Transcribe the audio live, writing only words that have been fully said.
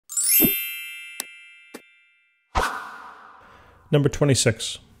Number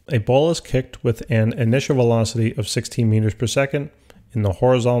 26. A ball is kicked with an initial velocity of 16 meters per second in the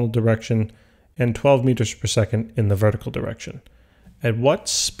horizontal direction and 12 meters per second in the vertical direction. At what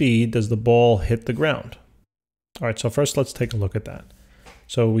speed does the ball hit the ground? All right, so first let's take a look at that.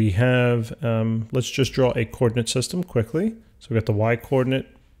 So we have, let's just draw a coordinate system quickly. So we got the y coordinate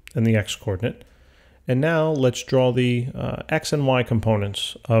and the x coordinate. And now let's draw the x and y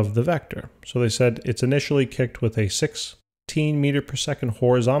components of the vector. So they said it's initially kicked with a 16 meter per second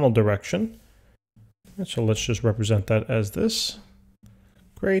horizontal direction. And so let's just represent that as this.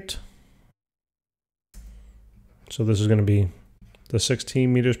 Great. So this is going to be the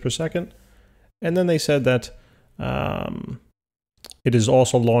 16 meters per second. And then they said that it is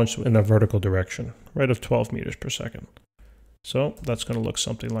also launched in a vertical direction, right, of 12 meters per second. So that's going to look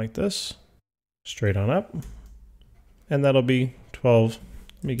something like this, straight on up. And that'll be 12,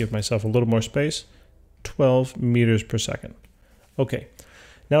 let me give myself a little more space, 12 meters per second. Okay,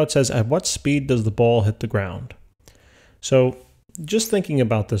 now it says, at what speed does the ball hit the ground? So just thinking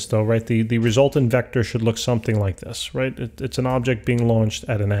about this though, right, the resultant vector should look something like this, right? It's an object being launched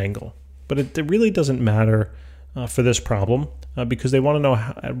at an angle. But it really doesn't matter for this problem because they want to know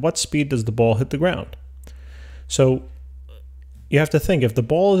at what speed does the ball hit the ground. So you have to think, if the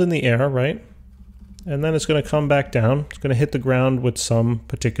ball is in the air, right, and then it's going to come back down, it's going to hit the ground with some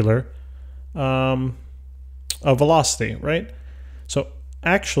particular velocity, right? So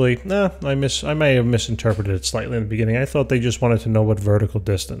actually, I may have misinterpreted it slightly in the beginning. I thought they just wanted to know what vertical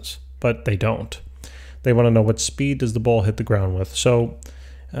distance, but they don't. They want to know what speed does the ball hit the ground with. So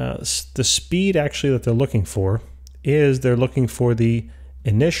the speed actually that they're looking for is they're looking for the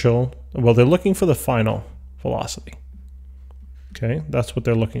initial, well, they're looking for the final velocity. Okay, that's what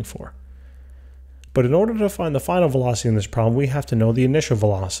they're looking for. But in order to find the final velocity in this problem, we have to know the initial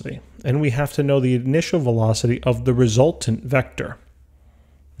velocity. And we have to know the initial velocity of the resultant vector.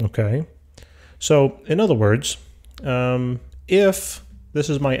 Okay, so in other words, if this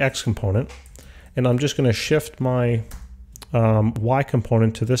is my x component, and I'm just going to shift my y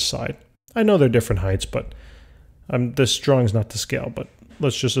component to this side. I know they're different heights, but this drawing is not to scale, but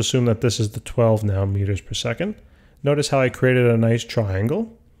let's just assume that this is the 12 now meters per second. Notice how I created a nice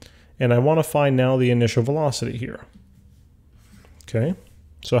triangle, and I want to find now the initial velocity here. Okay,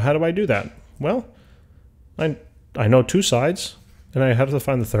 so how do I do that? Well, I know two sides, and I have to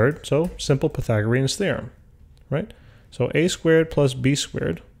find the third, so simple Pythagorean's theorem, right? So a squared plus b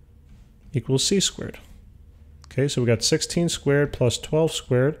squared equals c squared. Okay, so we got 16 squared plus 12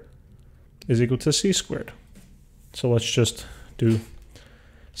 squared is equal to c squared. So let's just do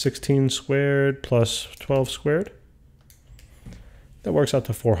 16 squared plus 12 squared. That works out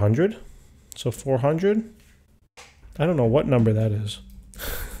to 400. So 400, I don't know what number that is.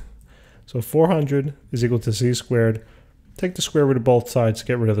 So 400 is equal to c squared. Take the square root of both sides to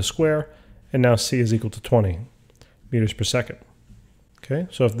get rid of the square, and now c is equal to 20 meters per second. Okay,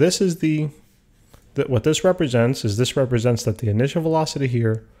 so if this is what this represents is this represents that the initial velocity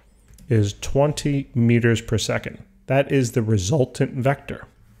here is 20 meters per second. That is the resultant vector.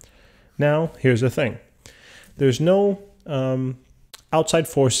 Now, here's the thing. There's no outside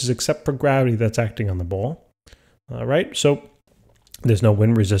forces except for gravity that's acting on the ball, right? So there's no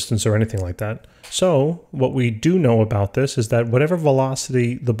wind resistance or anything like that. So what we do know about this is that whatever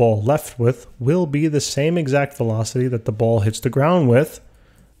velocity the ball left with will be the same exact velocity that the ball hits the ground with,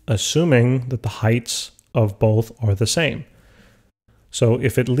 assuming that the heights of both are the same. So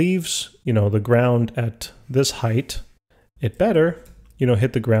if it leaves, the ground at this height, it better,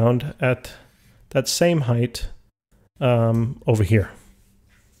 hit the ground at that same height over here,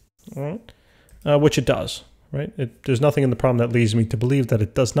 all right? Which it does, right? There's nothing in the problem that leads me to believe that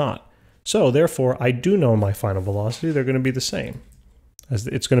it does not. So therefore, I do know my final velocity. They're going to be the same.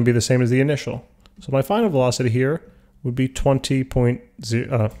 It's going to be the same as the initial. So my final velocity here would be 20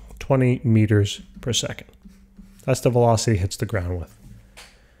 meters per second. That's the velocity it hits the ground with.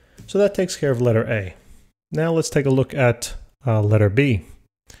 So that takes care of letter A. Now let's take a look at letter B.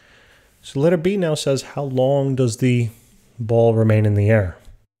 So letter B now says, how long does the ball remain in the air?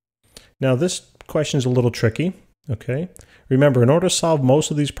 Now this question is a little tricky, okay? Remember, in order to solve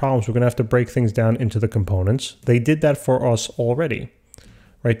most of these problems, we're going to have to break things down into the components. They did that for us already,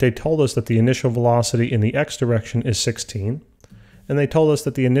 right? They told us that the initial velocity in the x direction is 16, and they told us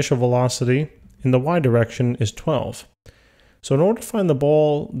that the initial velocity in the y direction is 12. So in order to find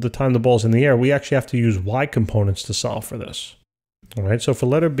the time the ball's in the air, we actually have to use y components to solve for this. All right, so for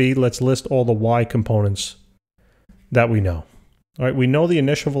letter B, let's list all the y components that we know. All right, we know the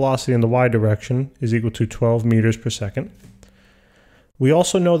initial velocity in the y direction is equal to 12 meters per second. We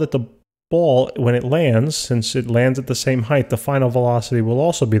also know that the ball, when it lands, since it lands at the same height, the final velocity will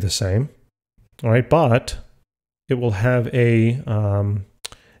also be the same. All right, but it will have a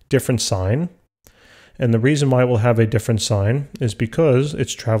different sign. And the reason why it will have a different sign is because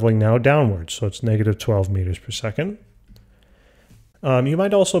it's traveling now downwards. So it's negative 12 meters per second. You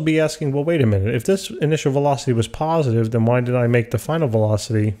might also be asking, well, wait a minute. If this initial velocity was positive, then why did I make the final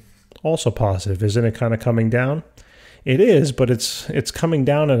velocity also positive? Isn't it kind of coming down? It is, but it's coming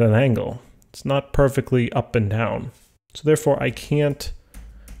down at an angle. It's not perfectly up and down. So therefore, I can't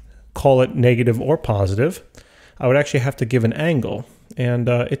call it negative or positive. I would actually have to give an angle. And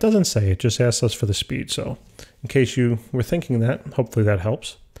it doesn't say, it just asks us for the speed. So in case you were thinking that, hopefully that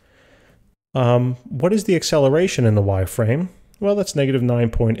helps. What is the acceleration in the y frame? Well, that's negative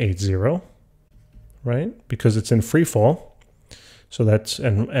 9.80, right? Because it's in free fall. So that's,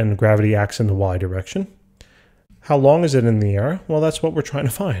 and gravity acts in the y direction. How long is it in the air? Well, that's what we're trying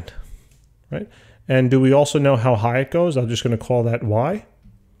to find, right? And do we also know how high it goes? I'm just going to call that y.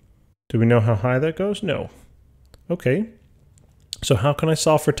 Do we know how high that goes? No. Okay. So how can I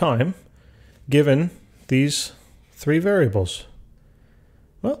solve for time given these three variables?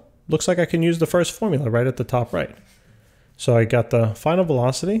 Well, looks like I can use the first formula right at the top right. So I got the final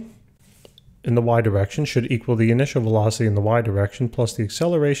velocity in the y direction should equal the initial velocity in the y direction plus the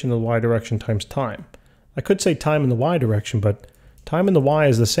acceleration in the y direction times time. I could say time in the y direction, but time in the y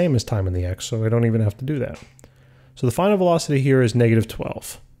is the same as time in the x, so I don't even have to do that. So the final velocity here is negative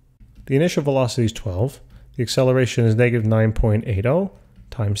 12. The initial velocity is 12. The acceleration is negative 9.80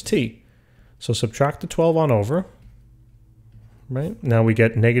 times t. So subtract the 12 on over. Right? Now we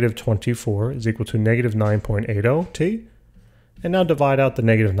get negative 24 is equal to negative 9.80 t. And now divide out the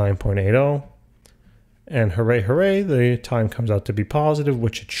negative 9.80. And hooray, hooray, the time comes out to be positive,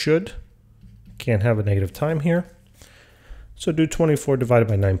 which it should. Can't have a negative time here. So do 24 divided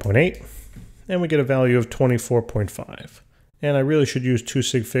by 9.8. And we get a value of 24.5. And I really should use 2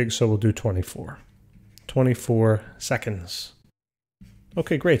 sig figs, so we'll do 24. 24 seconds.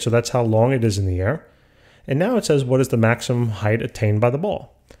 Okay, great. So that's how long it is in the air. And now it says, what is the maximum height attained by the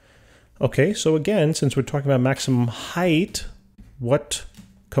ball? Okay, so again, since we're talking about maximum height, what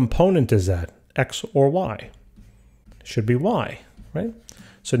component is that? X or Y? It should be Y, right?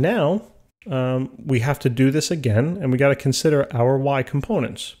 So now we have to do this again, and we got to consider our Y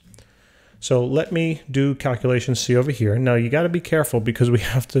components. So let me do calculation C over here. Now you got to be careful because we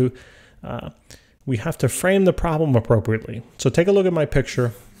have to frame the problem appropriately. So take a look at my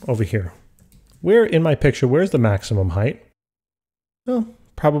picture over here. Where in my picture, where's the maximum height? Well,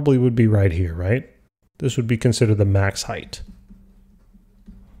 probably would be right here, right? This would be considered the max height,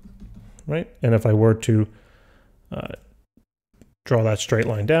 right? And if I were to draw that straight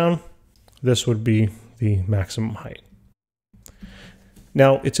line down, this would be the maximum height.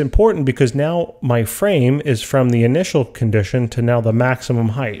 Now, it's important because now my frame is from the initial condition to now the maximum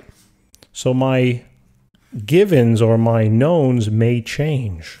height. So my givens or my knowns may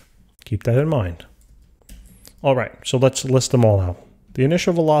change. Keep that in mind. All right, so let's list them all out. The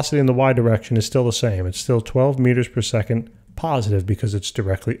initial velocity in the y direction is still the same. It's still 12 meters per second positive because it's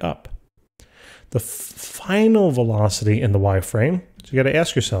directly up. The final velocity in the y frame, so you got to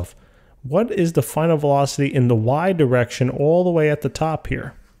ask yourself, what is the final velocity in the y direction all the way at the top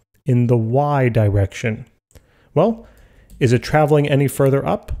here? In the y direction. Well, is it traveling any further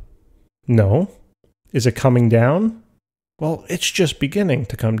up? No. Is it coming down? Well, it's just beginning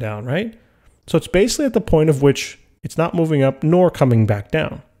to come down, right? So it's basically at the point of which it's not moving up nor coming back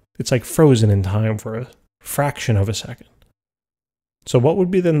down. It's like frozen in time for a fraction of a second. So what would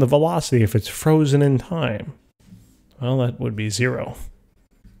be then the velocity if it's frozen in time? Well, that would be 0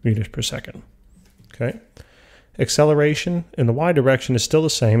 meters per second. Okay. Acceleration in the y direction is still the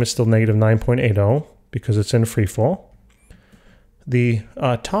same. It's still negative 9.80 because it's in free fall. The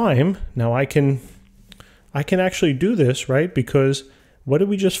time, now I can actually do this, right? Because what did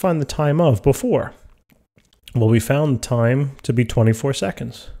we just find the time of before? Well, we found the time to be 24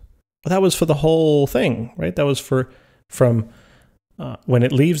 seconds. Well, that was for the whole thing, right? That was from when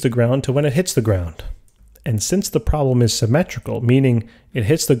it leaves the ground to when it hits the ground. And since the problem is symmetrical, meaning it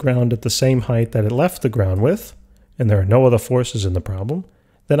hits the ground at the same height that it left the ground with, and there are no other forces in the problem,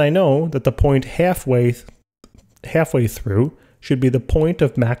 then I know that the point halfway through should be the point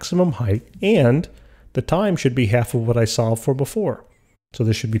of maximum height, and the time should be half of what I solved for before. So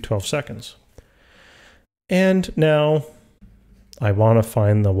this should be 12 seconds. And now I want to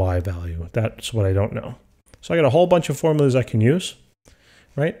find the y value. That's what I don't know. So I got a whole bunch of formulas I can use,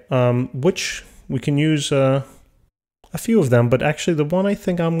 right? Which we can use a few of them, but actually the one I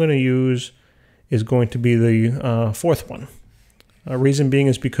think I'm going to use is going to be the fourth one. Reason being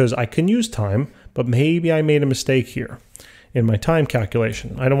is because I can use time, but maybe I made a mistake here in my time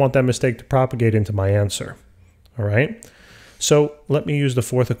calculation. I don't want that mistake to propagate into my answer. All right. So let me use the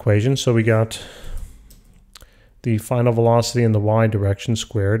fourth equation. So we got the final velocity in the y direction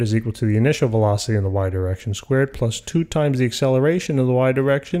squared is equal to the initial velocity in the y direction squared plus 2 times the acceleration in the y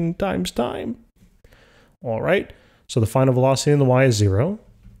direction times time. All right. So the final velocity in the y is 0.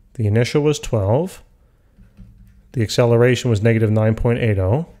 The initial was 12. The acceleration was negative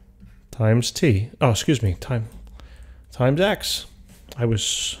 9.80 times t. Oh, excuse me, times x. I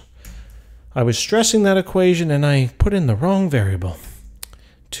was stressing that equation and I put in the wrong variable.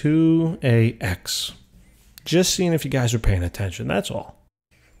 2ax. Just seeing if you guys were paying attention, that's all.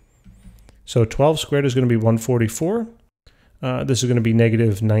 So 12 squared is going to be 144. This is going to be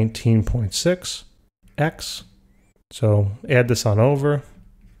negative 19.6 x. So add this on over.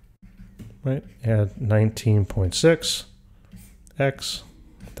 Right, add 19.6 x.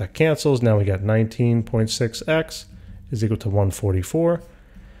 That cancels. Now we got 19.6x is equal to 144.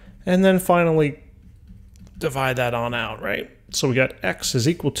 And then finally divide that on out, right? So we got x is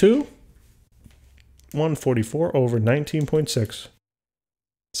equal to 144 over 19.6.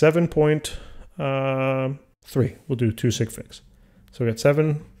 7.3. We'll do 2 sig figs. So we got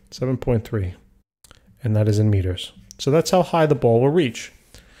 7.3. And that is in meters. So that's how high the ball will reach.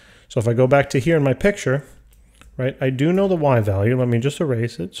 So if I go back to here in my picture, right, I do know the y value. Let me just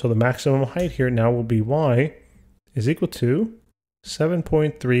erase it. So the maximum height here now will be y is equal to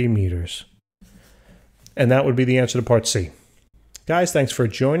 7.3 meters. And that would be the answer to part C. Guys, thanks for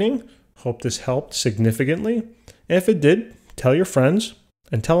joining. Hope this helped significantly. If it did, tell your friends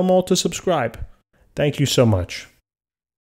and tell them all to subscribe. Thank you so much.